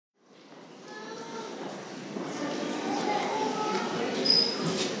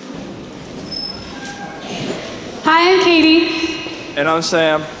Hi, I'm Katie. And I'm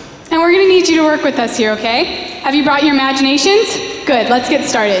Sam. And we're going to need you to work with us here, okay? Have you brought your imaginations? Good, let's get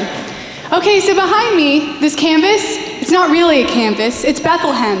started. Okay, so behind me, this canvas, it's not really a canvas, it's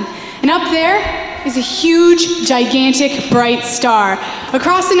Bethlehem. And up there is a huge, gigantic, bright star.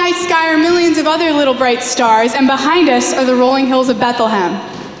 Across the night sky are millions of other little bright stars, and behind us are the rolling hills of Bethlehem.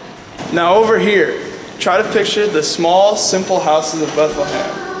 Now over here, try to picture the small, simple houses of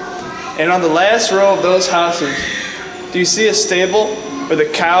Bethlehem. And on the last row of those houses, do you see a stable where the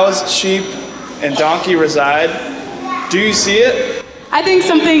cows, sheep, and donkey reside? Do you see it? I think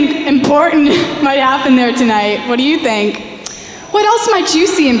something important might happen there tonight. What do you think? What else might you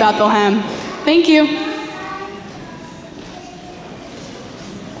see in Bethlehem? Thank you.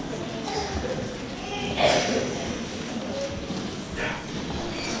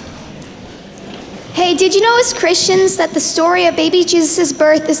 Hey, did you know as Christians that the story of baby Jesus'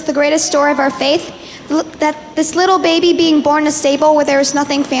 birth is the greatest story of our faith? That this little baby being born in a stable where there was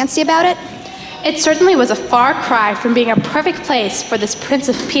nothing fancy about it? It certainly was a far cry from being a perfect place for this Prince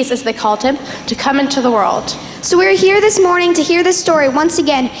of Peace, as they called him, to come into the world. So we're here this morning to hear this story once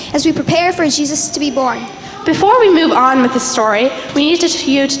again as we prepare for Jesus to be born. Before we move on with the story, we need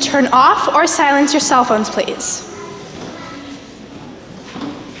you to turn off or silence your cell phones, please.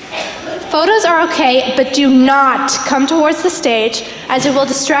 Photos are okay, but do not come towards the stage as it will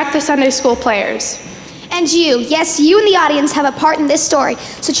distract the Sunday school players. And you, yes, you in the audience have a part in this story,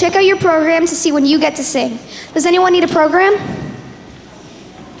 so check out your program to see when you get to sing. Does anyone need a program?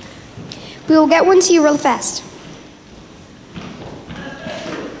 We will get one to you real fast.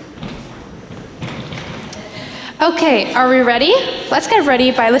 Okay, are we ready? Let's get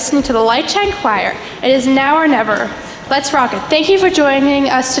ready by listening to the Light Shine Choir. It is now or never. Let's rock it. Thank you for joining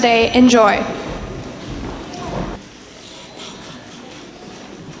us today. Enjoy.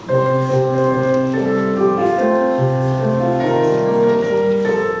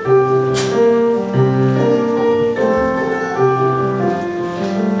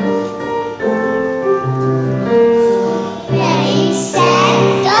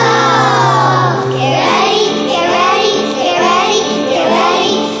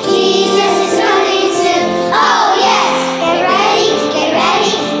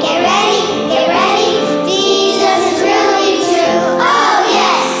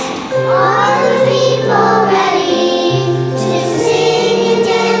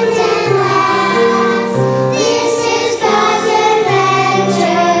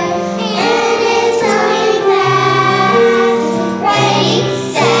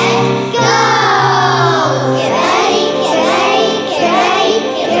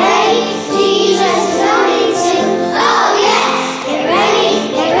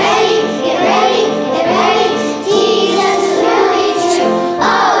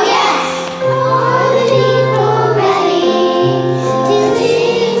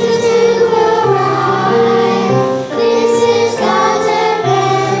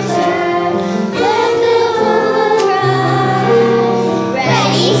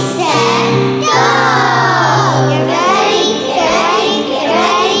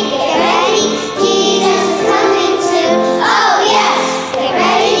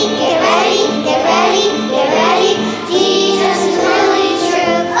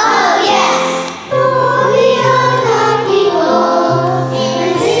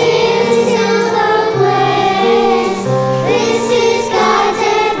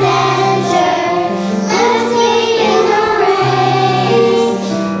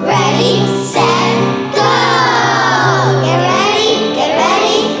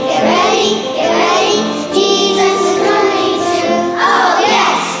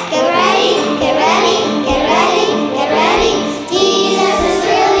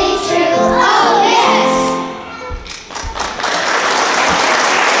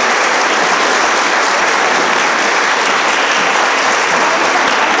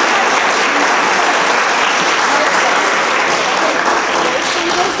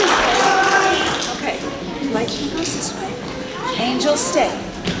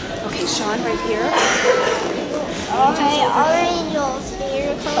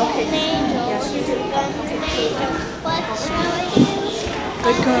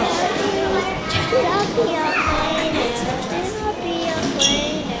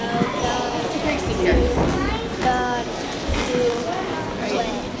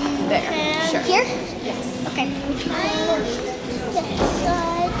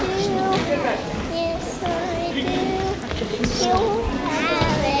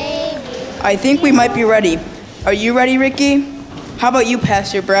 I think we might be ready. Are you ready, Ricky? How about you,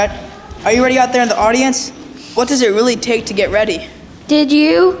 Pastor Brett? Are you ready out there in the audience? What does it really take to get ready? Did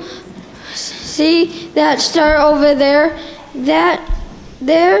you See that star over there? That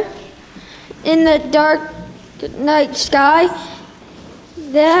there in the dark night sky?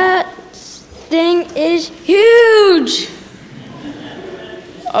 That thing is huge.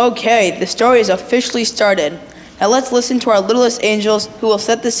 Okay, the story is officially started. Now let's listen to our littlest angels who will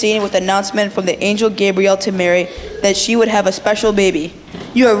set the scene with the announcement from the angel Gabriel to Mary that she would have a special baby.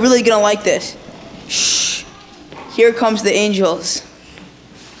 You are really gonna like this. Shh. Here comes the angels.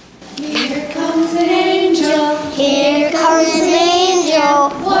 Here comes an angel. Here comes an angel.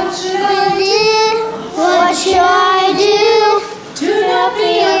 What should I do? What shall I do? Do not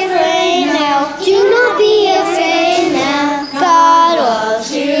be afraid now. Do not be afraid now. God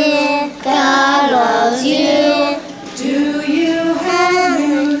loves you. God loves you. Do you have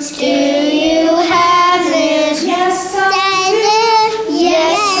this? Do you have this? Yes, I do.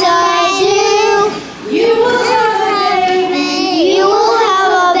 Yes, I do. You will have a baby. You will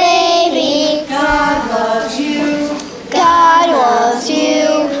have a baby. God loves you. God loves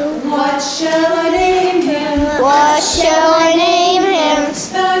you. What shall I name him? What shall I name him?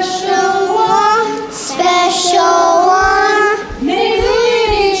 Special one. Special one. Name the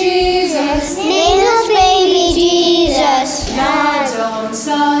baby Jesus. Name this baby Jesus. God's own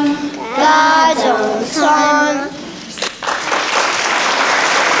son. God's own son.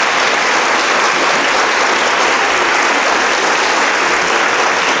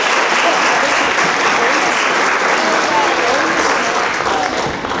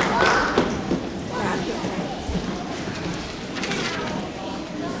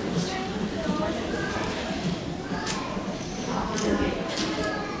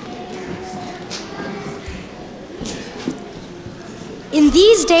 In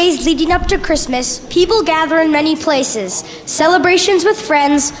these days leading up to Christmas, people gather in many places. Celebrations with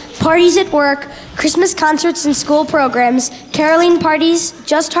friends, parties at work, Christmas concerts and school programs, caroling parties,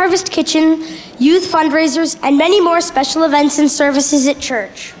 Just Harvest Kitchen, youth fundraisers, and many more special events and services at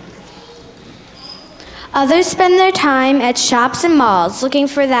church. Others spend their time at shops and malls looking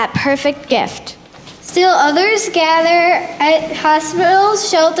for that perfect gift. Still others gather at hospitals,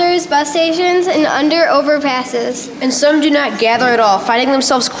 shelters, bus stations, and under overpasses. And some do not gather at all, finding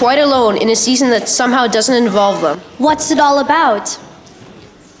themselves quite alone in a season that somehow doesn't involve them. What's it all about?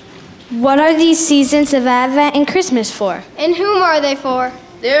 What are these seasons of Advent and Christmas for? And whom are they for?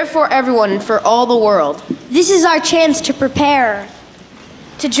 They're for everyone and for all the world. This is our chance to prepare,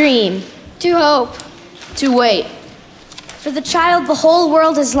 To dream. To hope. To wait. for the child the whole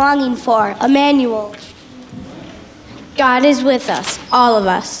world is longing for, Emmanuel. God is with us, all of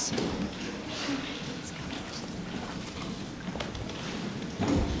us.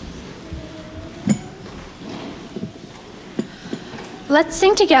 Let's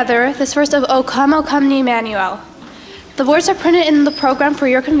sing together this verse of O come, Emmanuel. The words are printed in the program for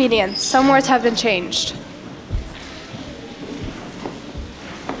your convenience. Some words have been changed.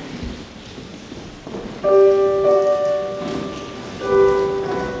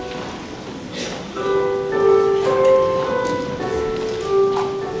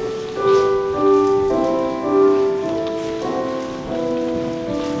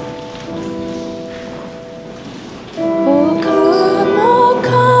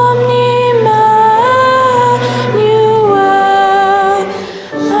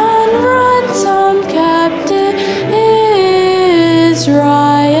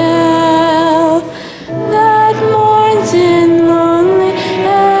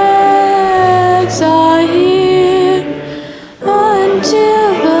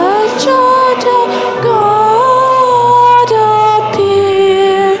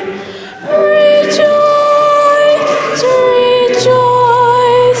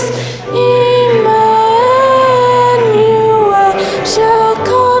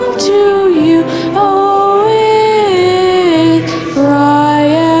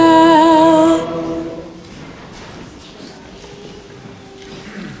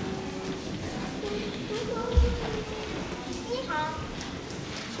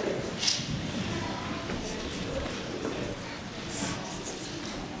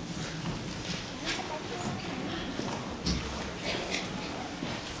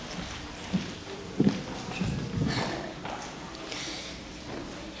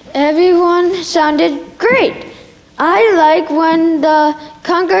 Everyone sounded great. I like when the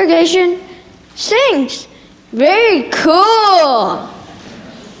congregation sings. Very cool.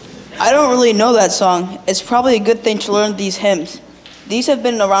 I don't really know that song. It's probably a good thing to learn these hymns. These have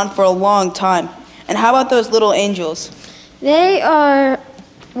been around for a long time. And how about those little angels? They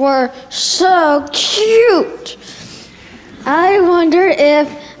were so cute. I wonder if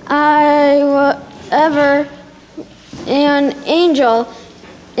I was ever an angel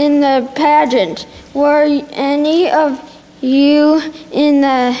in the pageant. Were any of you in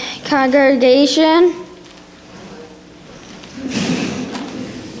the congregation?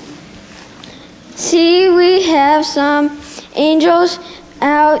 See, we have some angels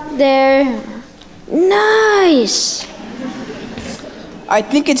out there. Nice! I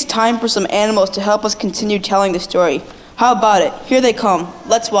think it's time for some animals to help us continue telling the story. How about it? Here they come.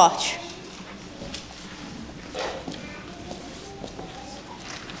 Let's watch.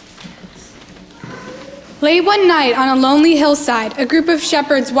 Late one night on a lonely hillside, a group of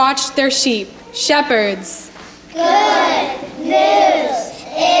shepherds watched their sheep. Shepherds. Good news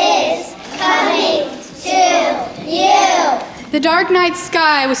is coming to you. The dark night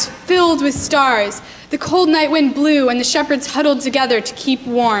sky was filled with stars. The cold night wind blew, and the shepherds huddled together to keep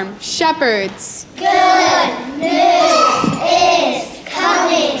warm. Shepherds. Good news is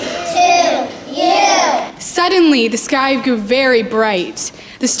coming to you. Suddenly, the sky grew very bright.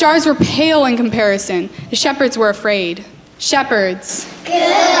 The stars were pale in comparison. The shepherds were afraid. Shepherds.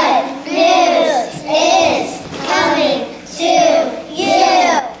 Good news is coming to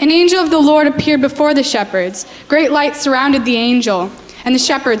you. An angel of the Lord appeared before the shepherds. Great light surrounded the angel, and the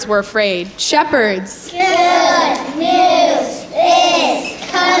shepherds were afraid. Shepherds. Good news is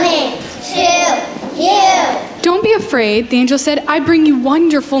coming to you. Don't be afraid, the angel said. I bring you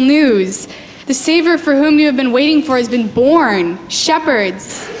wonderful news. The Savior for whom you have been waiting for has been born.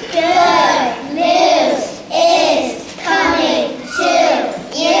 Shepherds. Good news is coming to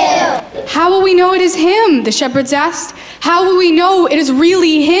you. How will we know it is him? The shepherds asked. How will we know it is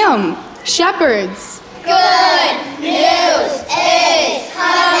really him? Shepherds. Good news is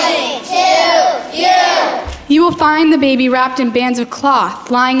coming to you. You will find the baby wrapped in bands of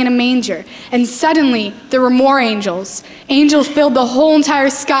cloth, lying in a manger. And suddenly, there were more angels. Angels filled the whole entire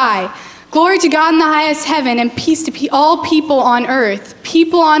sky. Glory to God in the highest heaven, and peace to all people on earth.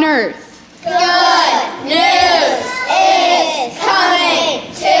 People on earth. Good news is coming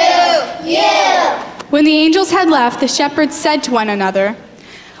to you. When the angels had left, the shepherds said to one another,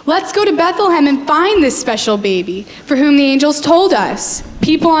 let's go to Bethlehem and find this special baby, for whom the angels told us.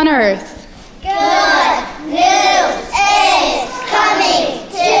 People on earth. Good news is coming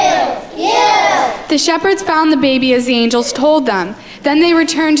to you. The shepherds found the baby as the angels told them. Then they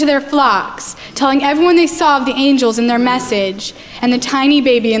returned to their flocks, telling everyone they saw of the angels and their message, and the tiny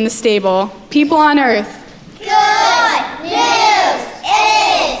baby in the stable. People on earth. Good news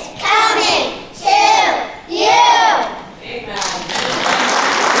is coming to you.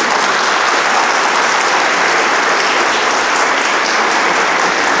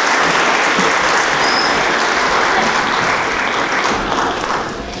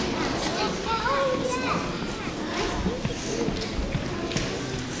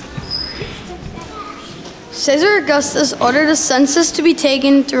 Caesar Augustus ordered a census to be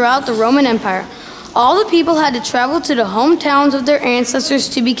taken throughout the Roman Empire. All the people had to travel to the hometowns of their ancestors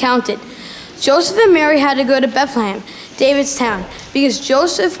to be counted. Joseph and Mary had to go to Bethlehem, David's town, because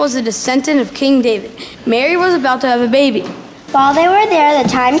Joseph was a descendant of King David. Mary was about to have a baby. While they were there, the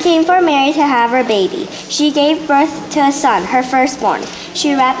time came for Mary to have her baby. She gave birth to a son, her firstborn.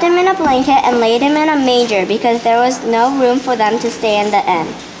 She wrapped him in a blanket and laid him in a manger because there was no room for them to stay in the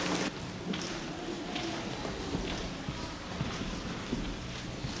inn.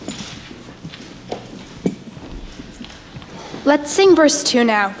 Let's sing verse 2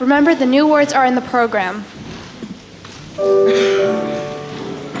 now. Remember, the new words are in the program.